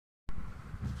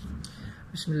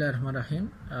Bismillahirrahmanirrahim.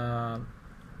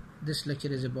 This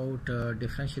lecture is about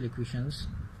differential equations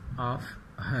of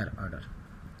higher order.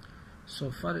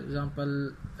 So for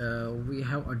example, we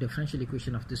have a differential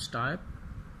equation of this type,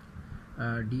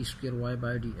 d square y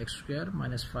by dx square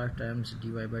minus 5 times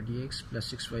dy by dx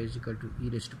plus 6y is equal to e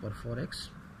raised to power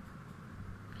 4x.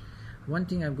 One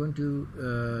thing I'm going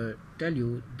to tell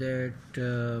you that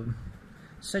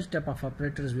such type of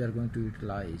operators we are going to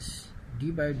utilize.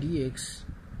 D by dx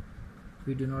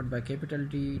we denote by capital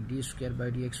D, d square by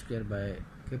dx square by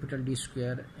capital D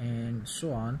square, and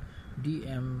so on.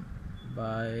 dm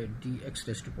by dx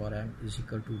raised to power m is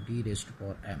equal to d raised to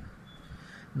power m.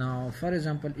 Now for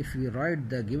example, if we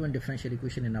write the given differential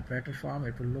equation in operator form,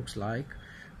 it will looks like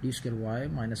d square y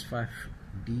minus 5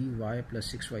 dy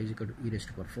plus 6y is equal to e raised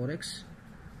to power 4x.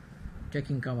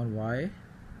 Taking common y,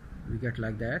 we get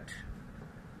like that.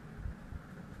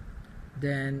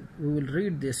 Then we will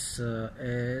read this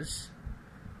as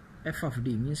f of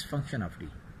d means function of d.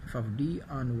 F of d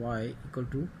on y equal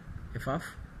to f of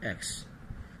x.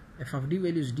 F of d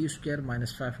value is d square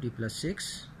minus 5d plus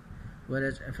 6,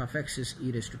 whereas f of x is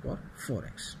e raised to power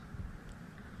 4x.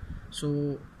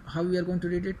 So how we are going to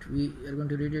read it? We are going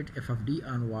to read it f of d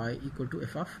on y equal to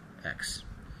f of x.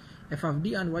 F of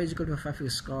d on y is equal to f of x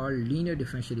is called linear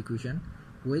differential equation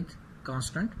with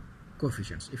constant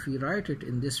coefficients. If we write it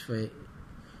in this way,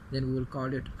 then we will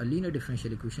call it a linear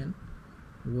differential equation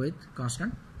with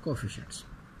constant coefficients.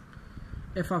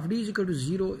 F of d is equal to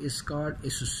 0 is called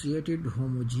associated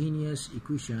homogeneous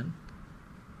equation,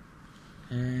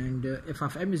 and f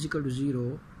of m is equal to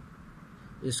 0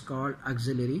 is called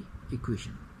auxiliary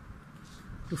equation.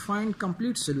 To find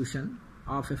complete solution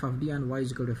of f of d and y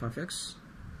is equal to f of x,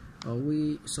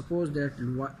 we suppose that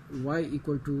y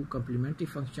equal to complementary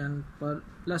function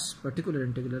plus particular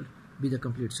integral be the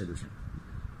complete solution.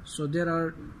 So there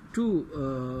are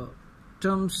two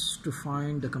terms to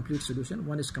find the complete solution.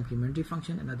 One is complementary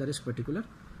function, another is particular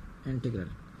integral.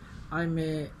 I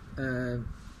may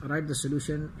write the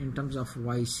solution in terms of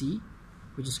yc,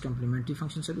 which is complementary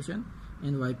function solution,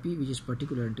 and yp, which is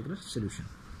particular integral solution.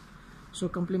 So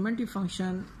complementary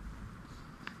function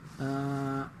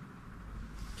can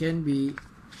be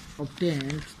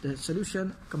obtained, the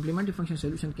solution complementary function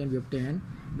solution can be obtained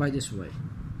by this way.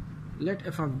 Let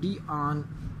f of d on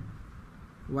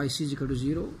yc is equal to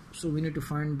 0, so we need to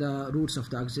find the roots of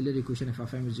the auxiliary equation f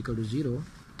of m is equal to 0,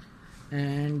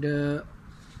 and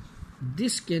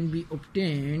this can be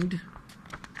obtained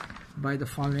by the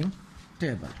following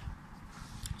table.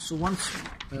 So once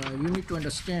you need to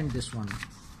understand this one,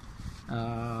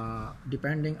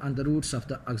 depending on the roots of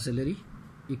the auxiliary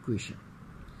equation,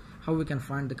 how we can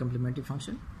find the complementary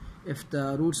function. If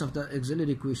the roots of the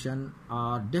auxiliary equation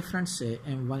are different, say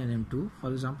m1 and m2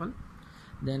 for example,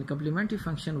 then complementary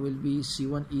function will be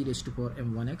c1 e raised to power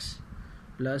m1x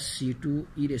plus c2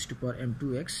 e raised to power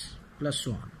m2x plus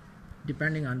so on,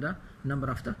 depending on the number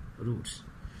of the roots.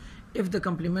 If the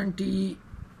complementary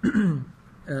if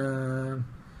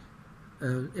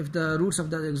the roots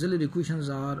of the auxiliary equations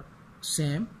are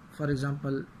same, for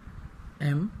example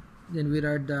m, then we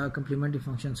write the complementary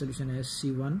function solution as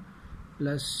c1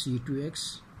 plus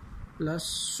c2x plus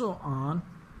so on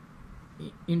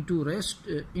into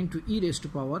e raised to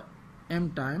power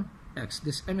m time x.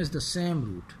 This m is the same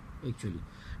root actually,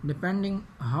 depending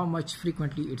how much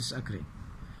frequently it is occurring.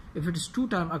 If it is 2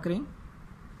 times occurring,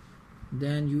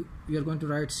 then you are going to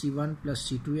write c1 plus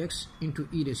c2x into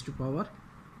e raised to power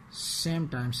same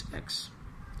times x.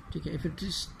 Okay. If it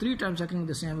is 3 times occurring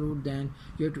the same root, then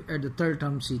you have to add the third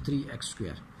term c3x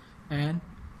square and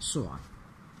so on.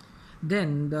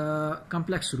 Then the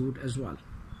complex root as well.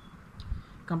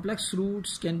 Complex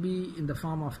roots can be in the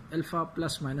form of alpha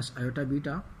plus minus iota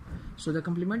beta. So the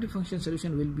complementary function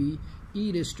solution will be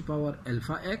e raised to power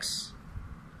alpha x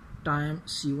times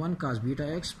c1 cos beta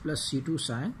x plus c2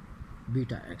 sin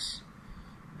beta x.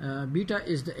 Beta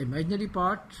is the imaginary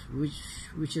part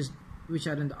which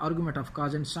are in the argument of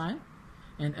cos and sine,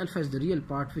 and alpha is the real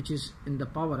part which is in the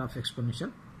power of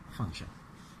exponential function.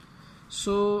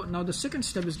 So now the second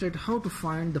step is that how to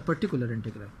find the particular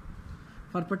integral.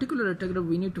 For particular integral,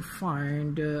 we need to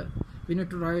find, we need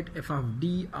to write f of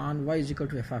d on y is equal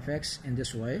to f of x in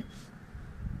this way.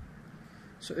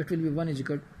 So it will be y is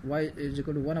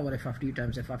equal to 1 over f of d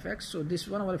times f of x. So this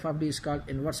 1 over f of d is called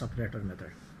inverse operator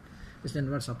method. It's the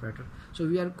inverse operator. So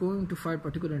we are going to find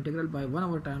particular integral by 1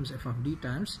 over times f of d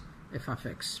times f of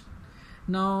x.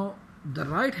 Now the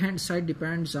right hand side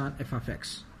depends on f of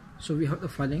x. So we have the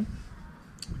following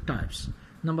types.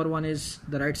 Number one is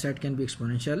the right side can be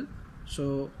exponential.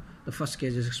 So the first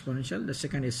case is exponential, the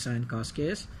second is sine cos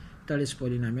case, third is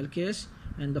polynomial case,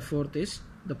 and the fourth is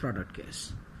the product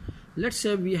case. Let's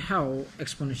say we have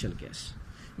exponential case.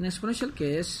 In exponential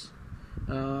case,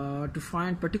 to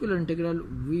find particular integral,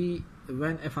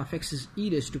 when f of x is e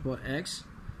raised to power x,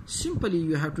 simply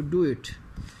you have to do it.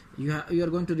 You are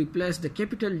going to replace the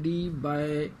capital D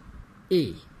by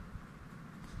a,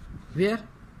 where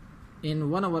in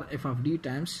 1 over f of d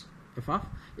times f of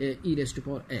e raised to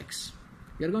power x.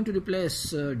 We are going to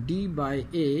replace d by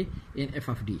a in f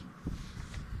of d.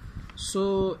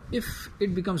 So if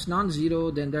it becomes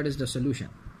non-zero, then that is the solution.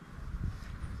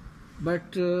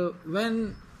 But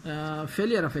when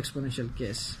failure of exponential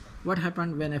case, what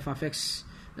happened when f of x,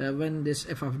 when this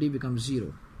f of d becomes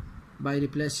 0? By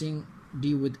replacing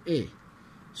d with a.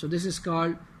 So this is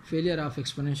called failure of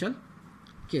exponential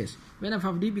case. When f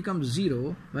of d becomes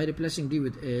 0 by replacing d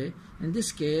with a, in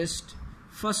this case,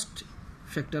 first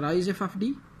factorize f of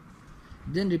d,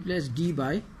 then replace d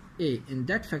by a in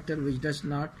that factor which does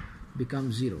not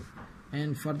become 0.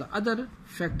 And for the other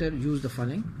factor, use the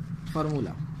following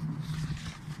formula.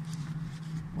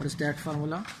 What is that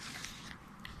formula?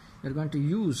 We are going to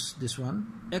use this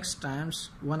one: x times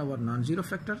 1 over non-zero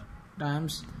factor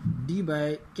times d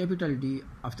by capital D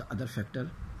of the other factor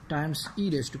times e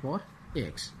raised to power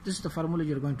ax. This is the formula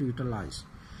you are going to utilize.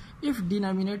 If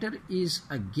denominator is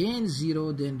again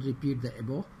 0, then repeat the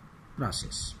above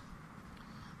process.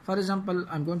 For example,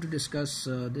 I'm going to discuss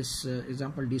this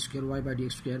example: d square y by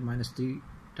dx square minus 3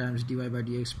 times dy by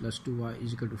dx plus 2y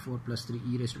is equal to 4 plus 3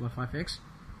 e raised to power 5x.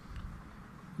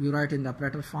 You write in the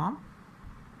operator form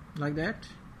like that.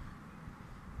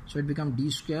 So it becomes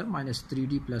d square minus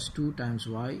 3d plus 2 times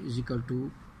y is equal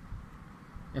to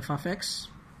f of x.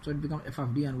 So it becomes f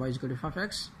of d and y is equal to f of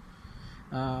x.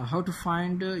 How to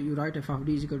find? You write f of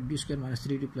d is equal to d square minus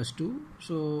 3d plus 2.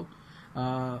 So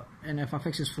and f of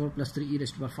x is 4 plus 3 e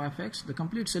raised to power 5x. The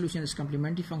complete solution is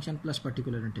complementary function plus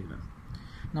particular integral.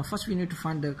 Now first we need to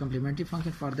find the complementary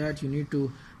function. For that you need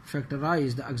to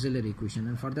factorize the auxiliary equation,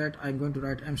 and for that I'm going to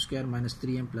write m square minus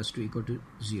 3m plus 2 equal to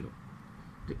 0.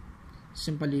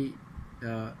 Simply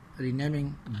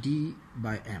renaming d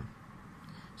by m.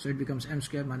 So it becomes m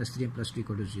square minus 3m plus 2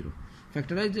 equal to 0.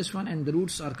 Factorize this one, and the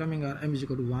roots are coming are m is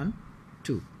equal to 1,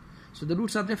 2. So the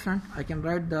roots are different. I can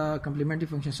write the complementary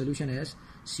function solution as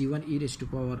c1 e raised to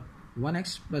power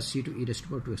 1x plus c2 e raised to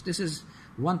power 2x. This is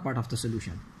one part of the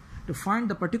solution. To find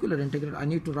the particular integral, I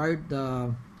need to write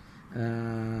the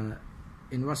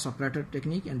inverse operator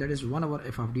technique, and that is 1 over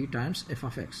f of d times f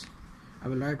of x. I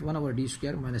will write 1 over d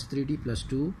square minus 3d plus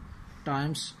 2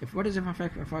 times, what is f of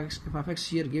x? F of x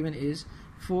here given is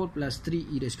 4 plus 3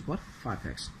 e raised to power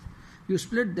 5x. You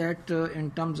split that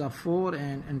in terms of 4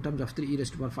 and in terms of 3 e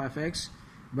raised to power 5x,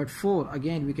 but 4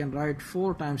 again we can write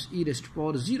 4 times e raised to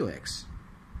power 0x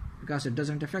because it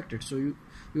doesn't affect it. So you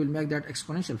will make that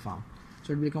exponential form.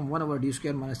 So it will become 1 over d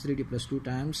square minus 3d plus 2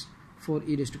 times 4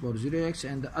 e raised to power 0x,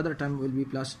 and the other term will be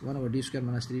plus 1 over d square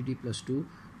minus 3d plus 2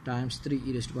 times 3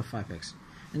 e raised to power 5x.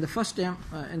 In the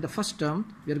first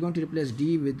term, we are going to replace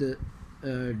d with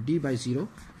d by 0,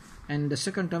 and the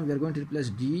second term we are going to replace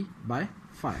d by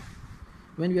 5.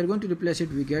 When we are going to replace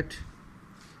it, we get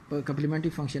a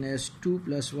complementary function as 2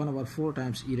 plus 1 over 4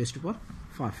 times e raised to power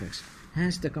 5x.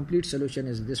 Hence the complete solution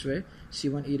is this way: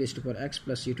 c1 e raised to power x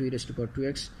plus c2 e raised to power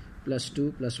 2x plus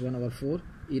 2 plus 1 over 4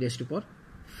 e raised to power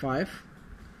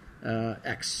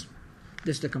 5x.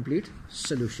 This is the complete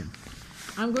solution.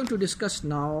 I'm going to discuss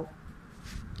now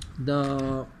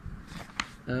the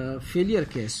failure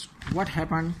case. What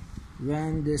happened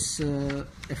when this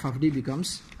f of d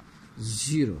becomes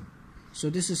 0? So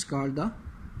this is called the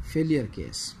failure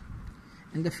case.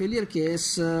 In the failure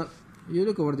case, you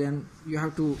look over, then you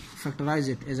have to factorize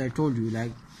it as I told you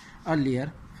like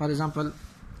earlier. For example,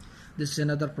 this is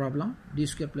another problem: d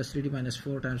square plus 3d minus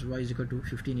 4 times y is equal to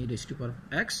 15 e raised to power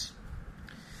x.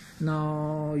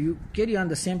 Now you carry on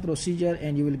the same procedure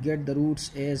and you will get the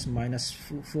roots as minus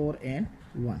 4 and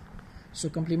 1. So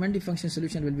complementary function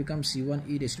solution will become c1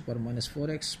 e raised to power minus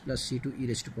 4x plus c2 e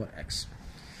raised to power x.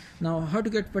 Now how to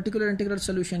get particular integral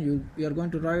solution? You are going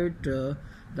to write the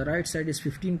right side is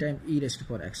 15 times e raised to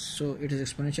power x. So it is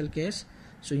exponential case.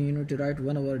 So you need to write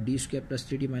 1 over d square plus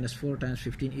 3d minus 4 times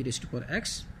 15 e raised to power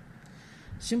x.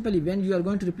 Simply when you are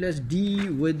going to replace d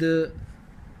with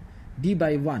d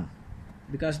by 1,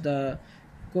 because the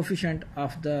coefficient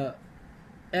of the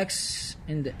x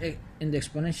in the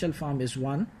exponential form is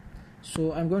 1,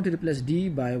 so I'm going to replace d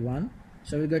by 1.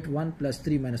 So we get 1 plus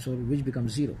 3 minus 4, which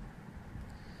becomes 0.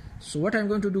 So what I'm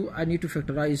going to do, I need to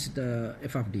factorize the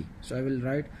f of d. So I will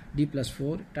write d plus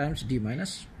 4 times d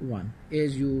minus 1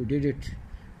 as you did it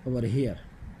over here.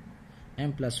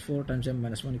 M plus 4 times m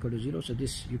minus 1 equal to 0. So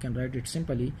this you can write it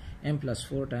simply: m plus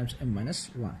 4 times m minus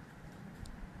 1.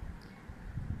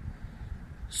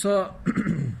 So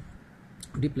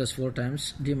d plus 4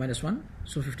 times d minus 1,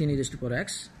 so 15 e raised to power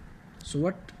x. So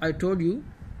what I told you,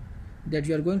 that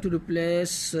you are going to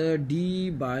replace d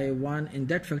by 1 in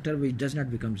that factor which does not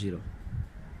become 0.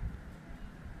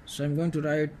 So I'm going to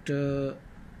write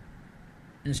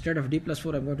instead of d plus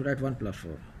 4, I'm going to write 1 plus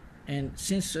 4. And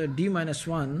since d minus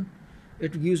 1,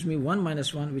 it gives me 1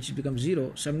 minus 1 which becomes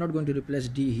 0, so I'm not going to replace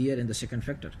d here in the second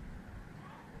factor.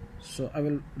 So I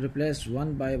will replace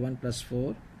 1 by 1 plus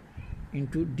 4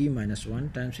 into d minus 1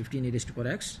 times 15 e raised to power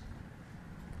x.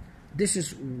 This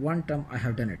is one term, I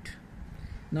have done it.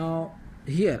 Now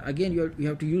here again you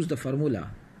have to use the formula.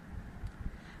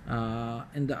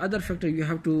 In the other factor you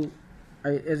have to,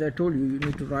 as I told you, you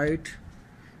need to write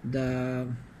the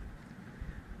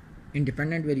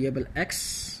independent variable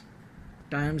x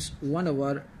times 1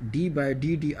 over d by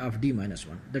dt of d minus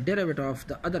 1, the derivative of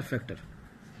the other factor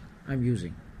I'm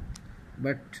using,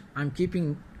 but I'm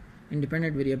keeping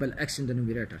independent variable x in the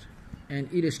numerator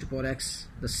and e raised to power x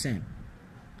the same.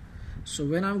 So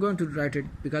when I'm going to write it,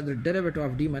 because the derivative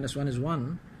of d minus 1 is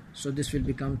 1, so this will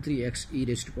become 3x e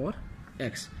raised to power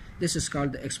x. This is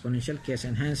called the exponential case,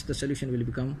 and hence the solution will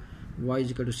become y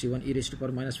is equal to c1 e raised to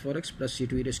power minus 4x plus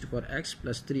c2 e raised to power x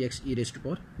plus 3x e raised to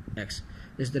power x.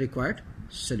 This is the required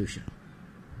solution.